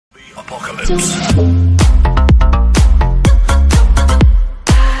Apocalypse.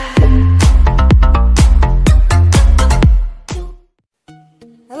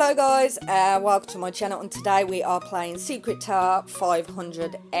 Hello guys, welcome to my channel, and today we are playing Secret Tower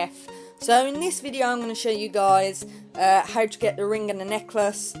 500F. So in this video I'm going to show you guys how to get the ring and the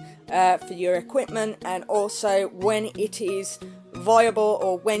necklace for your equipment, and also when it is viable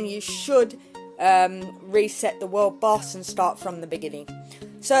or when you should reset the world boss and start from the beginning.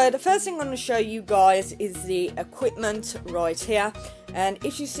 So the first thing I'm going to show you guys is the equipment right here, and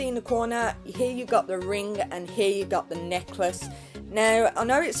if you see in the corner here you got the ring and here you got the necklace. Now, I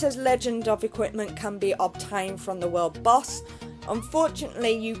know it says Legend of Equipment can be obtained from the world boss.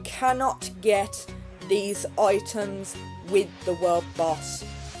 Unfortunately, you cannot get these items with the world boss.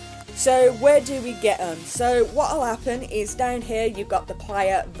 So, where do we get them? So, what will happen is down here you've got the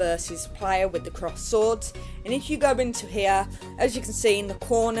player versus player with the cross swords. And if you go into here, as you can see in the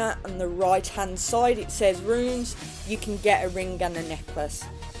corner on the right hand side, it says runes. You can get a ring and a necklace.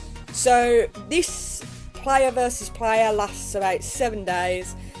 So, this player versus player lasts about 7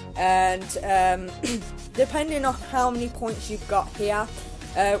 days, and depending on how many points you've got here,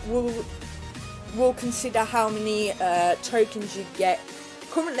 we'll consider how many tokens you get.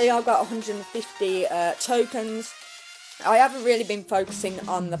 Currently I've got 150 tokens. I haven't really been focusing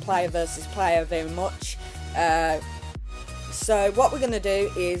on the player versus player very much, so what we're going to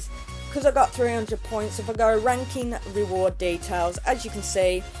do is, because I've got 300 points, if I go ranking reward details, as you can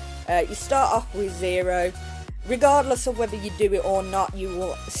see, you start off with 0. Regardless of whether you do it or not, you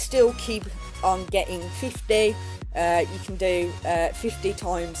will still keep on getting 50. You can do 50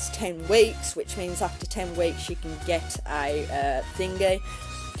 times 10 weeks, which means after 10 weeks you can get a thingy.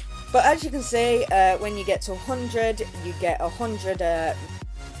 But as you can see, when you get to 100, you get 100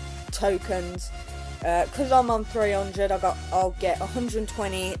 tokens. Because I'm on 300, I'll get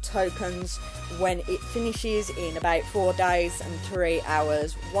 120 tokens when it finishes in about 4 days and 3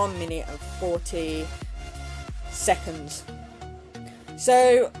 hours, 1 minute and 40 seconds.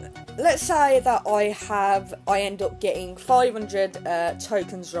 So let's say that I end up getting 500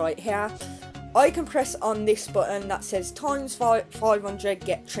 tokens right here. I can press on this button that says times 500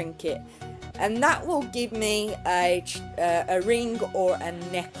 get trinket, and that will give me a ring or a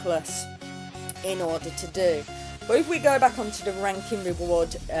necklace in order to do. But if we go back onto the ranking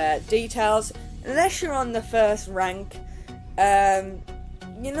reward details, unless you're on the first rank,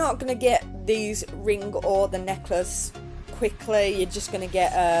 you're not going to get these ring or the necklace quickly. You're just going to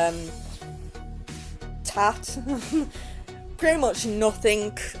get tat pretty much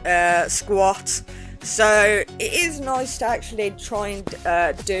nothing, squat. So it is nice to actually try and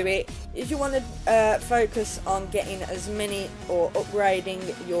do it. If you want to focus on getting as many or upgrading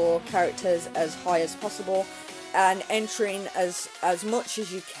your characters as high as possible and entering as much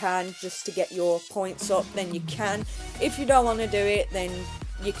as you can just to get your points up, then you can. If you don't want to do it, then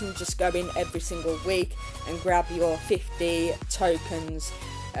you can just go in every single week and grab your 50 tokens.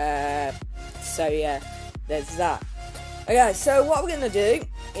 So yeah, there's that. Okay, so what we're going to do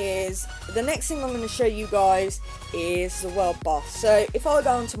is, the next thing I'm going to show you guys is the world boss. So if I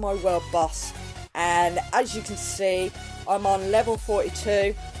go into my world boss, and as you can see, I'm on level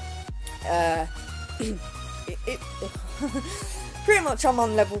 42. Pretty much I'm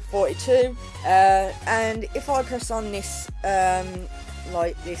on level 42, and if I press on this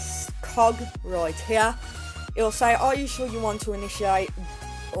like this cog right here, it'll say, are you sure you want to initiate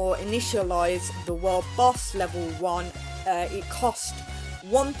or initialize the world boss level 1? It costs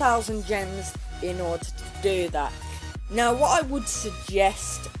 1000 gems in order to do that. Now what I would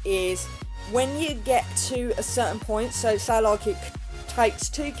suggest is, when you get to a certain point, so say like it takes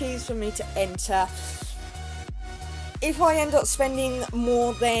 2 keys for me to enter, if I end up spending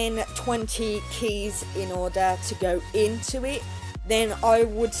more than 20 keys in order to go into it, then I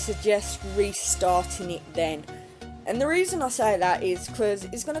would suggest restarting it then. And the reason I say that is because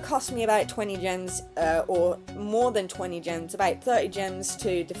it's going to cost me about 20 gems, or more than 20 gems, about 30 gems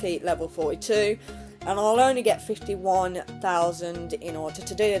to defeat level 42, and I'll only get 51,000 in order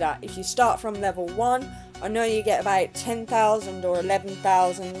to do that. If you start from level 1, I know you get about 10,000 or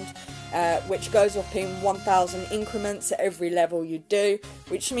 11,000, which goes up in 1,000 increments at every level you do,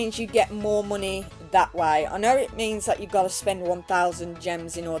 which means you get more money that way. I know it means that you've got to spend 1,000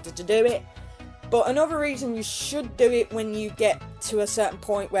 gems in order to do it, but another reason you should do it when you get to a certain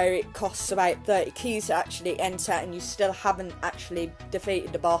point where it costs about 30 keys to actually enter and you still haven't actually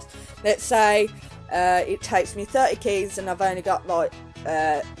defeated the boss. Let's say it takes me 30 keys and I've only got like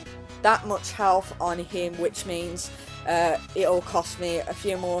that much health on him, which means it'll cost me a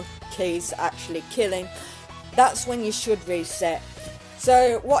few more keys to actually kill him. That's when you should reset.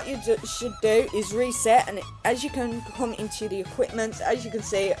 So what you should do is reset, and as you can come into the equipment, as you can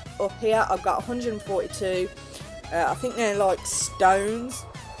see up here, I've got 142. I think they're like stones.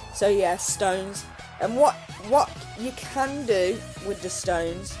 So yeah, stones. And what you can do with the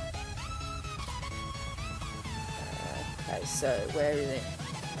stones. Okay, so where is it?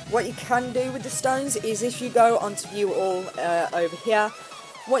 What you can do with the stones is, if you go onto view all over here,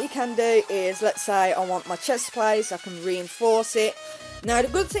 what you can do is, let's say I want my chest plate, I can reinforce it. Now the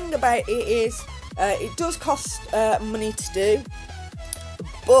good thing about it is it does cost money to do,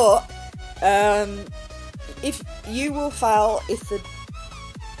 but if you will fail if the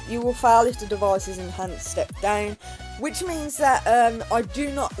device is enhanced step down, which means that I do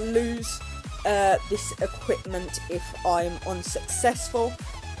not lose this equipment if I'm unsuccessful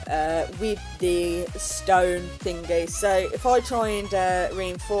with the stone thingy. So if I try and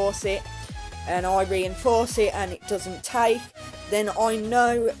reinforce it, and I reinforce it and it doesn't take, then I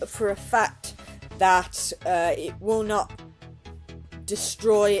know for a fact that it will not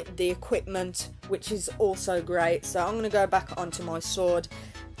destroy the equipment, which is also great. So I'm going to go back onto my sword.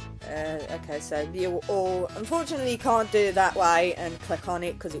 Okay, so view all. Unfortunately you can't do it that way and click on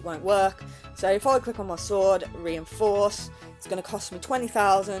it because it won't work. So if I click on my sword, reinforce, it's going to cost me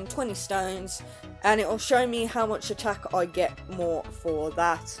 20,000, 20 stones, and it will show me how much attack I get more for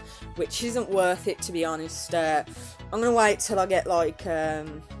that, which isn't worth it, to be honest. I'm going to wait till I get like,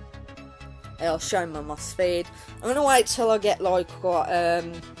 I'll show my speed. I'm going to wait till I get like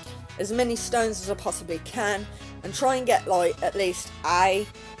as many stones as I possibly can, and try and get like at least A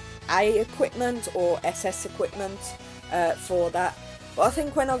equipment or SS equipment for that. But I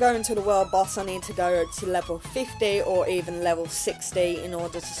think when I go into the world boss, I need to go to level 50 or even level 60 in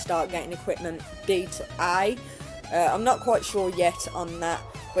order to start getting equipment B to A. I'm not quite sure yet on that,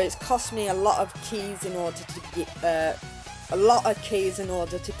 but it's cost me a lot of keys in order to get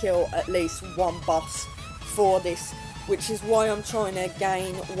to kill at least one boss for this, which is why I'm trying to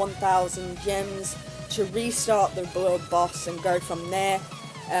gain 1,000 gems to restart the world boss and go from there.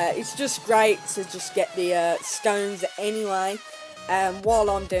 It's just great to just get the stones anyway. And while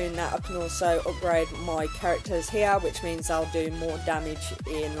I'm doing that, I can also upgrade my characters here, which means I'll do more damage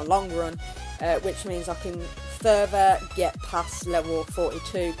in the long run, which means I can further get past level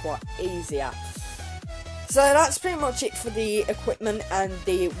 42 quite easier. So that's pretty much it for the equipment and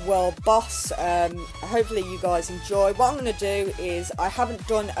the world boss. Hopefully you guys enjoy. What I'm going to do is, I haven't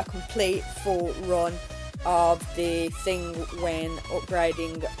done a complete full run of the thing when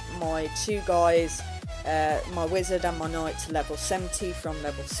upgrading my two guys, my wizard and my knight, to level 70 from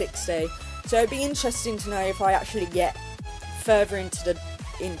level 60. So it'd be interesting to know if I actually get further into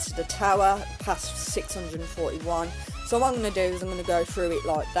the tower past 641. So what I'm going to do is I'm going to go through it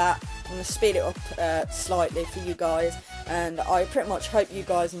like that. I'm going to speed it up slightly for you guys, and I pretty much hope you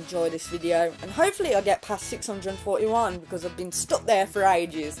guys enjoy this video, and hopefully I get past 641 because I've been stuck there for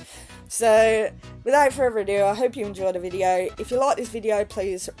ages. So without further ado, I hope you enjoyed the video. If you like this video,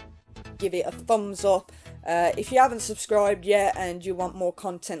 please give it a thumbs up. If you haven't subscribed yet and you want more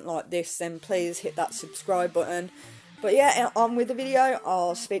content like this, then please hit that subscribe button. But yeah, on with the video.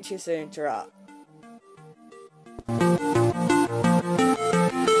 I'll speak to you soon. Ta-ra.